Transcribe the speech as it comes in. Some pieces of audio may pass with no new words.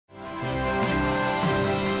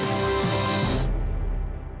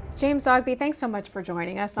James Zogby, thanks so much for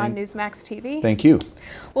joining us on Newsmax TV. Thank you.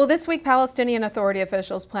 Well, this week, Palestinian Authority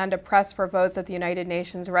officials plan to press for votes at the United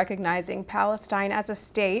Nations recognizing Palestine as a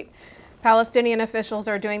state. Palestinian officials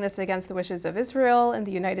are doing this against the wishes of Israel and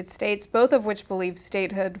the United States, both of which believe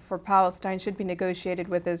statehood for Palestine should be negotiated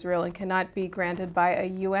with Israel and cannot be granted by a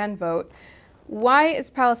UN vote. Why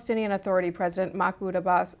is Palestinian Authority President Mahmoud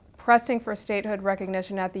Abbas pressing for statehood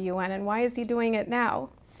recognition at the UN, and why is he doing it now?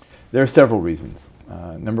 There are several reasons.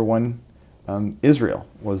 Number one, Israel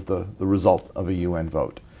was the result of a UN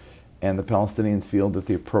vote. And the Palestinians feel that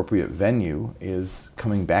the appropriate venue is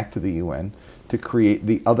coming back to the UN to create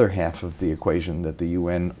the other half of the equation that the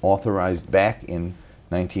UN authorized back in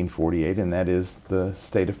 1948, and that is the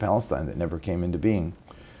state of Palestine that never came into being.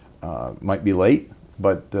 Might be late,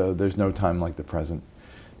 but there's no time like the present.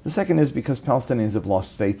 The second is because Palestinians have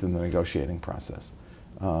lost faith in the negotiating process.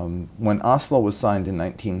 When Oslo was signed in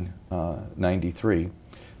 1993,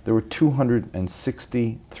 there were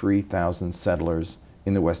 263,000 settlers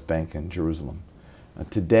in the West Bank and Jerusalem.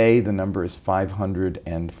 Today, the number is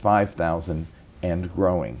 505,000 and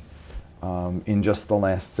growing. In just the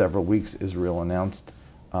last several weeks, Israel announced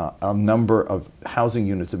a number of housing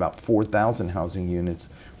units, about 4,000 housing units,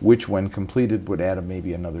 which when completed would add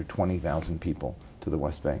maybe another 20,000 people to the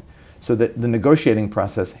West Bank. So that the negotiating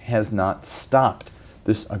process has not stopped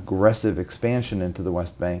this aggressive expansion into the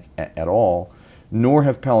West Bank at all, nor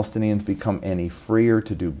have Palestinians become any freer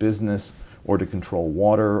to do business or to control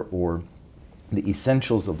water or the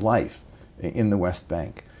essentials of life in the West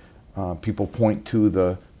Bank. People point to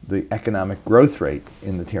the economic growth rate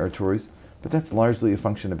in the territories, but that's largely a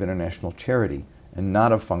function of international charity and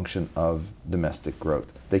not a function of domestic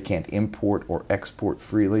growth. They can't import or export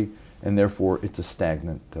freely, and therefore it's a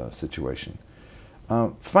stagnant situation.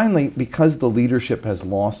 Finally, because the leadership has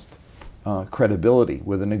lost credibility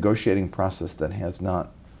with a negotiating process that has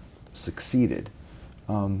not succeeded,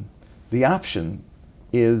 the option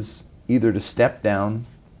is either to step down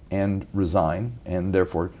and resign and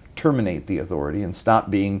therefore terminate the authority and stop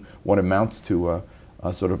being what amounts to a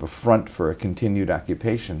sort of a front for a continued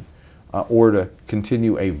occupation, or to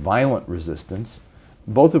continue a violent resistance,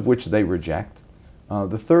 both of which they reject.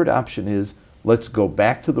 The third option is let's go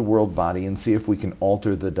back to the world body and see if we can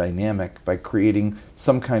alter the dynamic by creating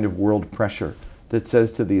some kind of world pressure that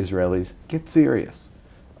says to the Israelis, get serious.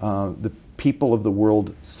 The people of the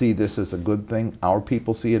world see this as a good thing. Our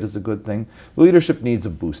people see it as a good thing. The leadership needs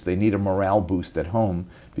a boost. They need a morale boost at home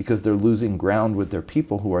because they're losing ground with their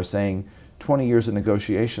people who are saying 20 years of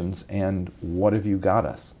negotiations and what have you got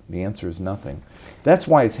us? The answer is nothing. That's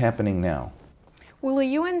why it's happening now. Will a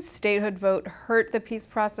UN statehood vote hurt the peace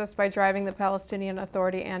process by driving the Palestinian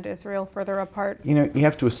Authority and Israel further apart? You know, you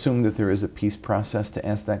have to assume that there is a peace process to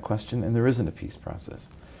ask that question, and there isn't a peace process.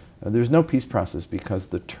 There's no peace process because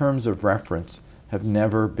the terms of reference have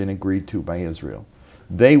never been agreed to by Israel.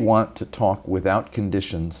 They want to talk without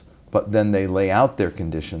conditions, but then they lay out their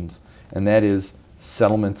conditions, and that is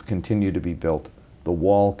settlements continue to be built, the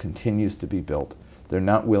wall continues to be built. They're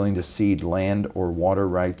not willing to cede land or water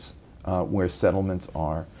rights where settlements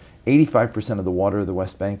are. 85% of the water of the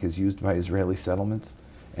West Bank is used by Israeli settlements,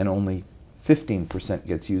 and only 15%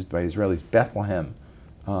 gets used by Israelis. Bethlehem,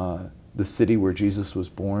 the city where Jesus was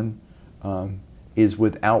born, is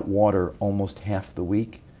without water almost half the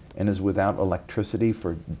week and is without electricity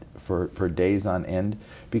for days on end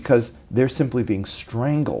because they're simply being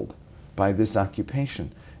strangled by this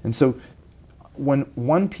occupation. And so when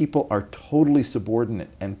one people are totally subordinate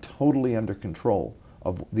and totally under control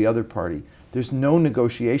of the other party, there's no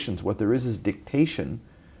negotiations. What there is dictation,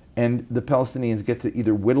 and the Palestinians get to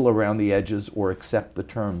either whittle around the edges or accept the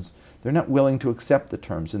terms. They're not willing to accept the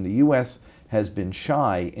terms, and the U.S. has been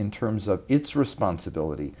shy in terms of its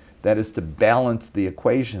responsibility, that is to balance the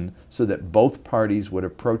equation so that both parties would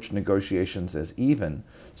approach negotiations as even.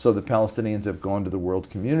 So the Palestinians have gone to the world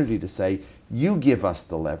community to say, you give us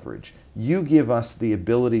the leverage, you give us the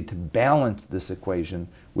ability to balance this equation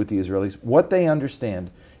with the Israelis. What they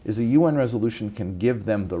understand is a UN resolution can give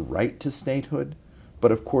them the right to statehood,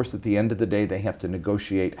 but of course at the end of the day they have to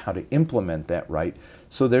negotiate how to implement that right.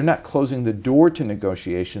 So they're not closing the door to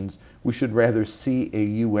negotiations. We should rather see a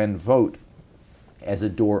UN vote as a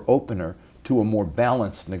door opener to a more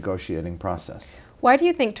balanced negotiating process. Why do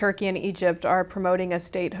you think Turkey and Egypt are promoting a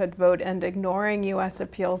statehood vote and ignoring U.S.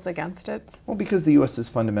 appeals against it? Well, because the U.S. is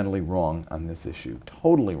fundamentally wrong on this issue,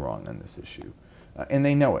 totally wrong on this issue, and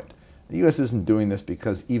they know it. The U.S. isn't doing this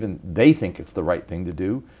because even they think it's the right thing to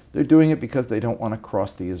do. They're doing it because they don't want to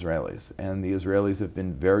cross the Israelis, and the Israelis have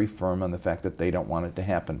been very firm on the fact that they don't want it to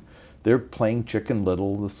happen. They're playing Chicken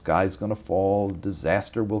Little, the sky's going to fall,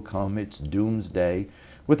 disaster will come, it's doomsday.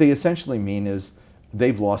 What they essentially mean is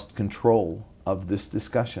they've lost control of this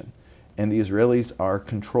discussion. And the Israelis are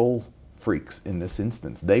control freaks in this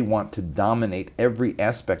instance. They want to dominate every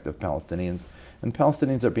aspect of Palestinians, and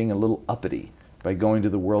Palestinians are being a little uppity by going to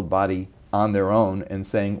the world body on their own and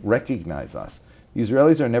saying, recognize us. The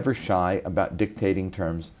Israelis are never shy about dictating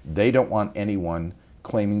terms. They don't want anyone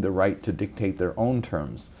claiming the right to dictate their own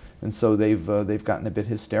terms. And so they've gotten a bit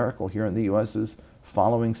hysterical here, and the U.S. is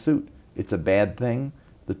following suit. It's a bad thing.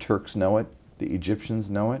 The Turks know it. The Egyptians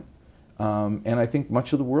know it. And I think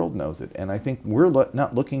much of the world knows it. And I think we're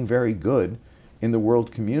not looking very good in the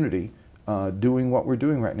world community doing what we're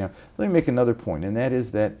doing right now. Let me make another point, and that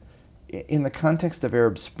is that in the context of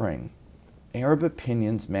Arab Spring, Arab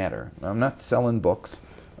opinions matter. I'm not selling books.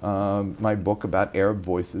 My book about Arab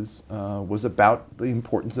voices was about the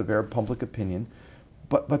importance of Arab public opinion.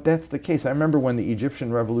 But that's the case. I remember when the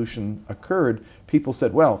Egyptian revolution occurred, people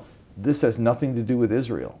said, well, this has nothing to do with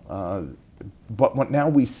Israel. But what now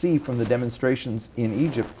we see from the demonstrations in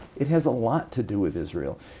Egypt, it has a lot to do with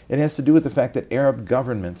Israel. It has to do with the fact that Arab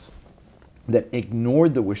governments that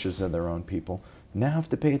ignored the wishes of their own people now have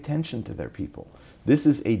to pay attention to their people. This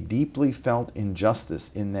is a deeply felt injustice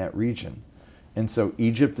in that region. And so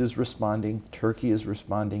Egypt is responding, Turkey is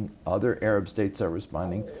responding, other Arab states are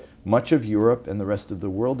responding, much of Europe and the rest of the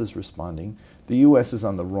world is responding. The U.S. is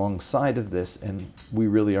on the wrong side of this, and we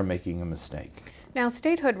really are making a mistake. Now,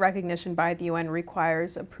 statehood recognition by the UN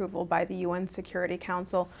requires approval by the UN Security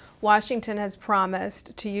Council. Washington has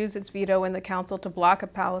promised to use its veto in the Council to block a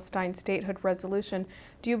Palestine statehood resolution.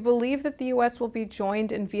 Do you believe that the U.S. will be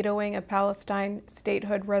joined in vetoing a Palestine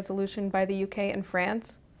statehood resolution by the UK and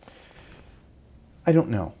France? I don't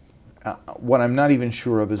know. What I'm not even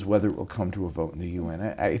sure of is whether it will come to a vote in the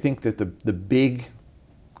UN. I think that the big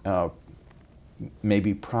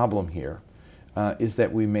maybe problem here is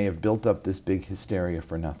that we may have built up this big hysteria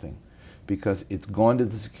for nothing, because it's gone to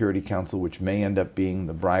the Security Council, which may end up being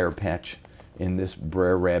the briar patch in this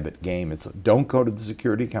Brer Rabbit game. It's don't go to the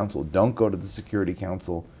Security Council, don't go to the Security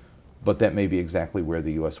Council, but that may be exactly where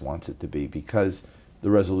the U.S. wants it to be, because the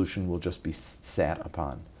resolution will just be sat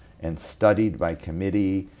upon and studied by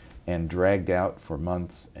committee and dragged out for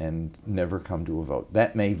months and never come to a vote.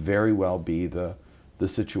 That may very well be the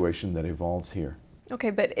situation that evolves here. Okay,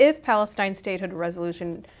 but if Palestine statehood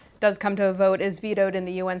resolution does come to a vote, is vetoed in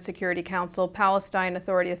the UN Security Council, Palestine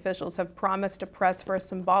Authority officials have promised to press for a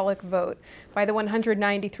symbolic vote by the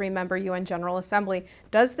 193-member UN General Assembly.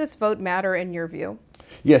 Does this vote matter in your view?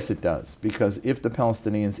 Yes, it does, because if the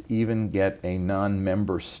Palestinians even get a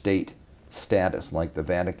non-member state status like the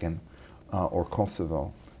Vatican or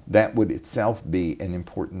Kosovo, that would itself be an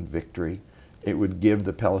important victory. It would give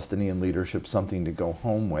the Palestinian leadership something to go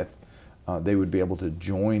home with. They would be able to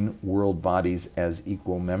join world bodies as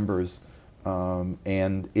equal members,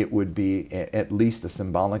 and it would be at least a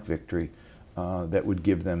symbolic victory that would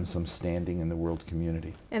give them some standing in the world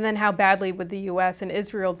community. And then how badly would the U.S. and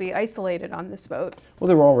Israel be isolated on this vote? Well,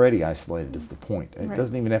 they're already isolated is the point. It Right.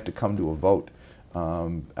 doesn't even have to come to a vote. I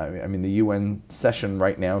mean, the UN session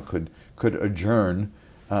right now could adjourn.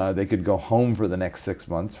 They could go home for the next 6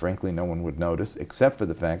 months. Frankly, no one would notice, except for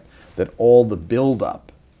the fact that all the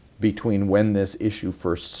buildup between when this issue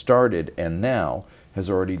first started and now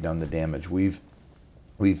has already done the damage. We've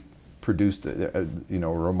produced a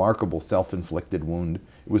remarkable self-inflicted wound.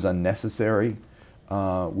 It was unnecessary.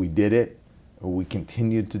 We did it. We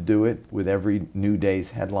continued to do it with every new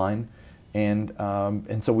day's headline, and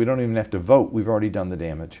so we don't even have to vote. We've already done the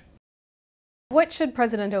damage. What should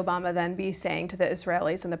President Obama then be saying to the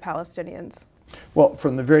Israelis and the Palestinians? Well,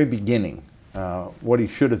 from the very beginning, what he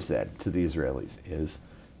should have said to the Israelis is,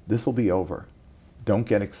 this will be over. Don't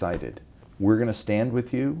get excited. We're going to stand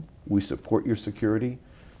with you. We support your security.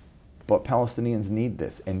 But Palestinians need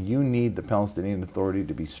this. And you need the Palestinian Authority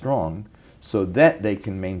to be strong so that they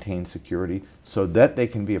can maintain security, so that they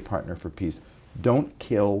can be a partner for peace. Don't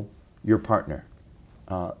kill your partner.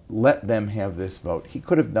 Let them have this vote. He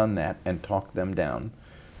could have done that and talked them down.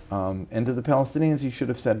 And to the Palestinians, he should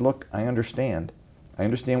have said, look, I understand. I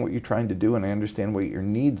understand what you're trying to do, and I understand what your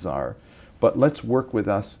needs are. But let's work with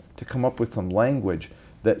us to come up with some language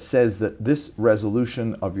that says that this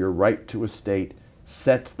resolution of your right to a state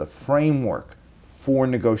sets the framework for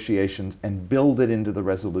negotiations, and build it into the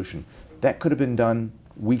resolution. That could have been done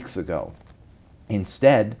weeks ago.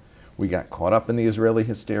 Instead, we got caught up in the Israeli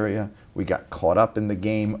hysteria. We got caught up in the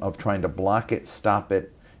game of trying to block it, stop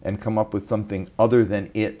it, and come up with something other than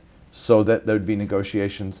it so that there'd be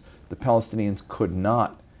negotiations. The Palestinians could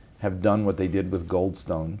not have done what they did with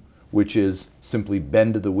Goldstone, which is simply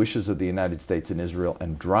bend to the wishes of the United States and Israel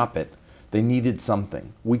and drop it. They needed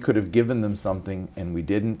something. We could have given them something, and we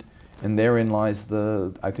didn't. And therein lies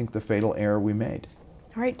I think, the fatal error we made.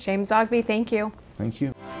 All right, James Zogby, thank you. Thank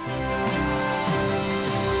you.